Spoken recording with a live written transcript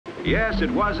Yes, it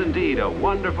was indeed a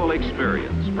wonderful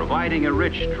experience, providing a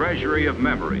rich treasury of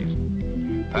memories.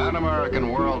 Pan American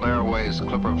World Airways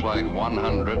Clipper Flight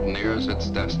 100 nears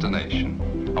its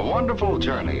destination. A wonderful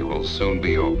journey will soon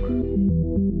be over.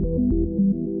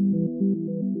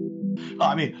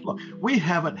 I mean, look, we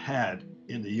haven't had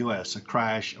in the U.S. a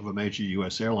crash of a major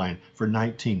U.S. airline for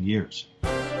 19 years.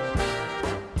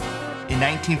 In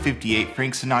 1958,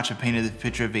 Frank Sinatra painted the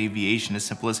picture of aviation as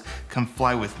simple as, come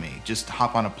fly with me, just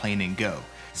hop on a plane and go.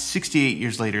 68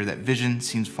 years later, that vision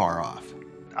seems far off.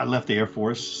 I left the Air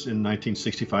Force in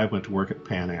 1965, went to work at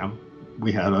Pan Am.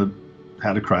 We had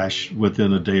a crash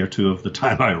within a day or two of the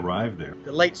time I arrived there.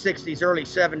 The late 60s, early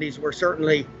 70s were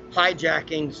certainly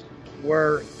hijackings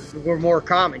were more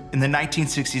common. In the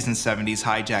 1960s and 70s,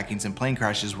 hijackings and plane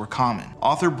crashes were common.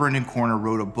 Author Brendan Corner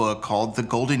wrote a book called The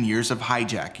Golden Years of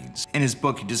Hijackings. In his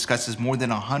book, he discusses more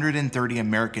than 130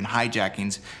 American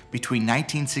hijackings between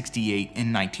 1968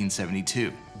 and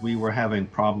 1972. We were having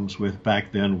problems with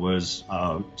back then was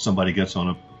somebody gets on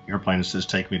an airplane and says,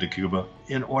 take me to Cuba.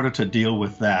 In order to deal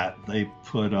with that, they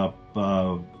put up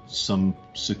some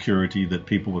security that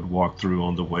people would walk through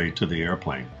on the way to the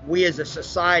airplane. We as a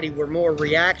society were more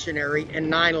reactionary, and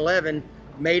 9/11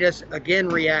 made us again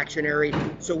reactionary,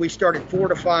 so we started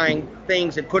fortifying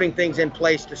things and putting things in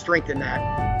place to strengthen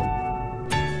that.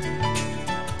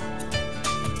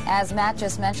 As Matt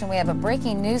just mentioned, we have a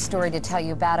breaking news story to tell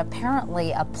you about.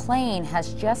 Apparently, a plane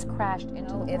has just crashed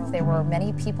into, if there were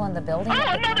many people in the building. Oh,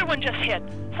 another one just hit.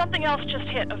 Something else just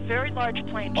hit. A very large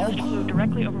plane just flew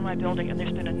directly over my building, and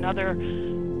there's been another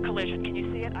collision. Can you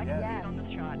see it? I can see it on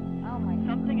this shot. Oh my.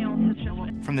 Something else has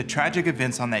just... From the tragic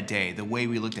events on that day, the way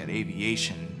we looked at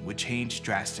aviation would change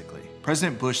drastically.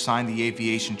 President Bush signed the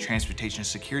Aviation Transportation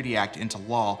Security Act into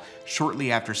law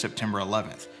shortly after September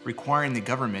 11th, requiring the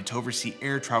government to oversee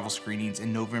air travel screenings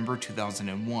in November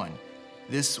 2001.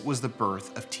 This was the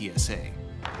birth of TSA.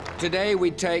 Today we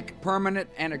take permanent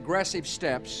and aggressive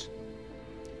steps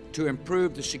to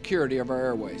improve the security of our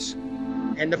airways.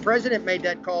 And the president made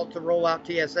that call to roll out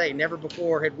TSA. Never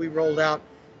before had we rolled out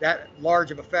that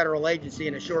large of a federal agency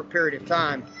in a short period of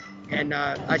time. And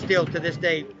I still, to this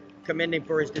day, commend him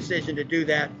for his decision to do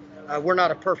that. We're not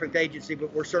a perfect agency,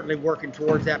 but we're certainly working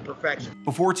towards that perfection.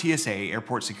 Before TSA,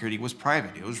 airport security was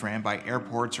private. It was ran by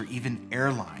airports or even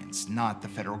airlines, not the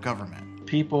federal government.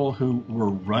 People who were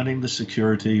running the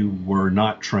security were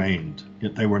not trained.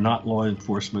 They were not law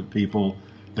enforcement people.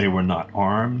 They were not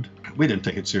armed. We didn't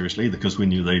take it seriously either because we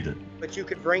knew they did. But you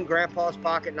could bring Grandpa's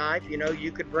pocket knife, you know,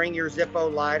 you could bring your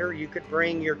Zippo lighter, you could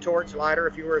bring your torch lighter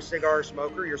if you were a cigar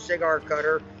smoker, your cigar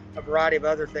cutter, a variety of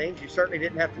other things. You certainly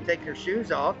didn't have to take your shoes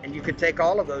off, and you could take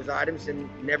all of those items and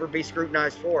never be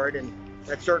scrutinized for it, and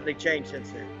that's certainly changed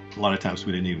since then. A lot of times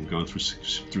we didn't even go through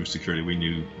security. We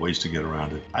knew ways to get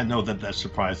around it. I know that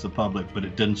surprised the public, but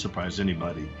it didn't surprise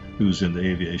anybody who's in the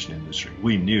aviation industry.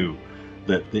 We knew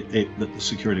that the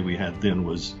security we had then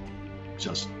was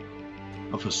just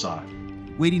a facade.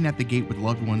 Waiting at the gate with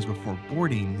loved ones before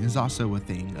boarding is also a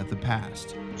thing of the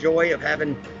past. Joy of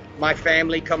having my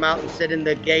family come out and sit in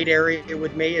the gate area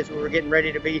with me as we were getting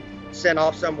ready to be sent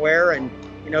off somewhere, and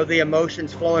you know, the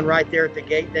emotions flowing right there at the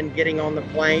gate, then getting on the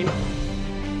plane.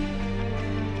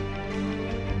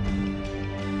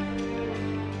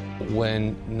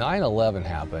 When 9/11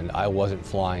 happened, I wasn't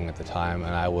flying at the time,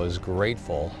 and I was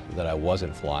grateful that I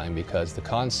wasn't flying, because the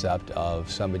concept of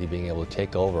somebody being able to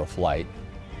take over a flight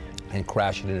and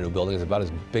crash it into a building is about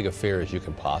as big a fear as you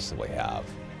can possibly have.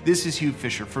 This is Hugh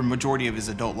Fisher. For the majority of his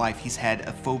adult life, he's had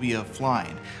a phobia of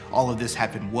flying. All of this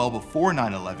happened well before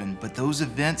 9/11, but those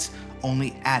events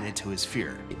only added to his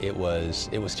fear. It was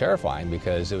terrifying,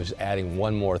 because it was adding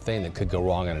one more thing that could go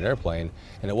wrong in an airplane.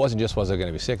 And it wasn't just was I going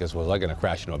to be sick, it was I going to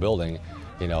crash into a building,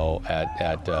 you know,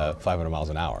 at 500 miles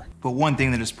an hour. But one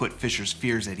thing that has put Fisher's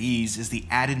fears at ease is the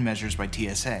added measures by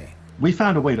TSA. We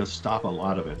found a way to stop a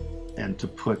lot of it and to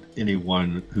put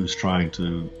anyone who's trying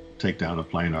to take down a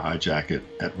plane or hijack it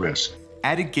at risk.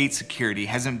 Added gate security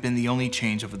hasn't been the only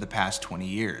change over the past 20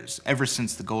 years. Ever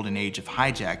since the golden age of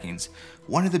hijackings,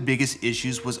 one of the biggest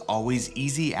issues was always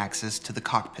easy access to the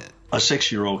cockpit. A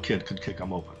 6-year-old kid could kick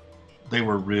them open. They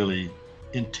were really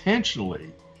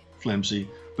intentionally flimsy,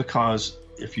 because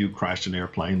if you crashed an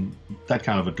airplane, that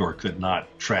kind of a door could not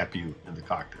trap you in the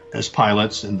cockpit. As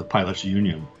pilots and the pilots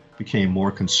union became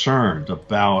more concerned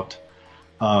about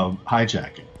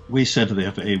hijacking, we said to the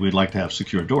FAA, we'd like to have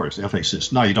secure doors. The FAA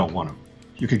says, no, you don't want them.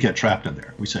 You could get trapped in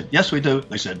there. We said, yes, we do.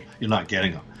 They said, you're not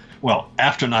getting them. Well,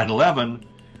 after 9/11,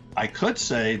 I could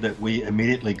say that we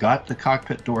immediately got the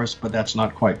cockpit doors, but that's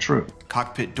not quite true.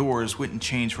 Cockpit doors wouldn't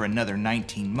change for another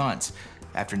 19 months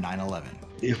after 9/11.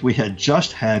 If we had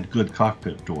just had good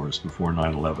cockpit doors before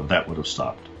 9/11, that would have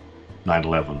stopped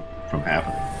 9/11 from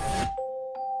happening.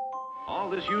 All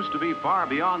this used to be far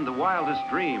beyond the wildest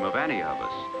dream of any of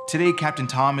us. Today, Captain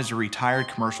Tom is a retired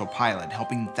commercial pilot,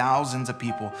 helping thousands of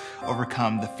people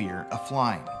overcome the fear of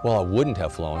flying. Well, I wouldn't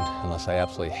have flown unless I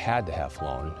absolutely had to have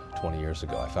flown 20 years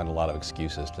ago. I found a lot of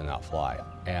excuses to not fly.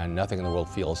 And nothing in the world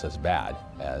feels as bad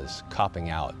as copping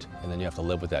out. And then you have to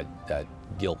live with that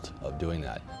guilt of doing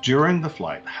that. During the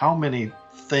flight, how many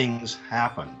things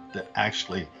happen that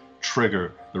actually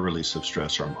trigger the release of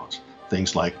stress hormones?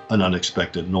 Things like an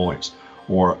unexpected noise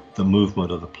or the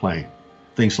movement of the plane.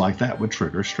 Things like that would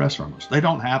trigger stress hormones. They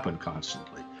don't happen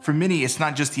constantly. For many, it's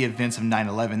not just the events of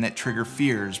 9/11 that trigger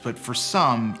fears, but for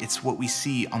some, it's what we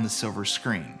see on the silver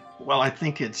screen. Well, I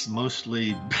think it's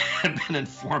mostly been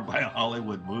informed by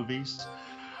Hollywood movies.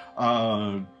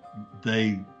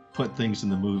 They put things in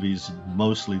the movies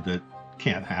mostly that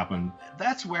can't happen.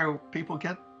 That's where people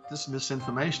get this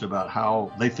misinformation about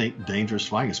how they think dangerous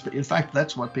flying is. But in fact,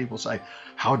 that's what people say.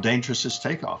 How dangerous is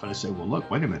takeoff? And I say, well, look,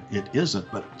 wait a minute. It isn't,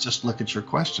 but just look at your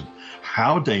question.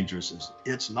 How dangerous is it?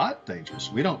 It's not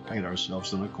dangerous. We don't paint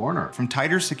ourselves in a corner. From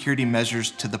tighter security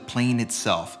measures to the plane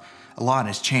itself, a lot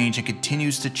has changed and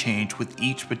continues to change with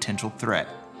each potential threat.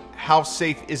 How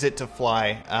safe is it to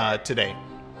fly today?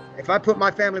 If I put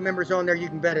my family members on there, you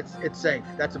can bet it's safe.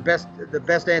 That's the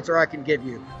best answer I can give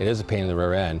you. It is a pain in the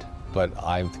rear end, but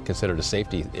I've considered a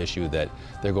safety issue that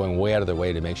they're going way out of their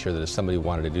way to make sure that if somebody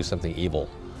wanted to do something evil,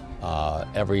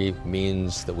 every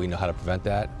means that we know how to prevent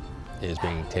that is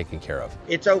being taken care of.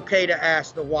 It's okay to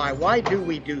ask the why. Why do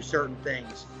we do certain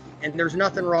things? And there's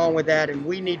nothing wrong with that, and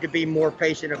we need to be more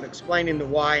patient of explaining the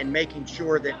why and making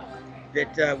sure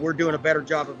that we're doing a better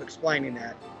job of explaining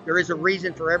that. There is a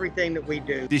reason for everything that we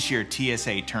do. This year,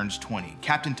 TSA turns 20.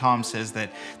 Captain Tom says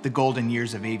that the golden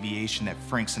years of aviation that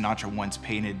Frank Sinatra once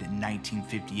painted in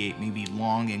 1958 may be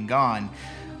long and gone,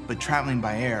 but traveling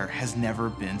by air has never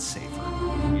been safer.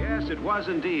 Yes, it was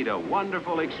indeed a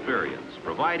wonderful experience,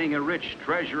 providing a rich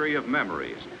treasury of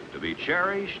memories to be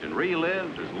cherished and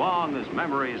relived as long as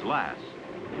memories last.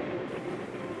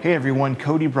 Hey everyone,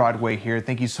 Cody Broadway here.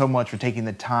 Thank you so much for taking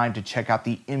the time to check out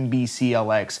the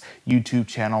NBCLX YouTube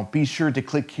channel. Be sure to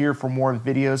click here for more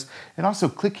videos and also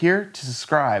click here to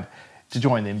subscribe to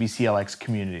join the NBCLX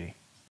community.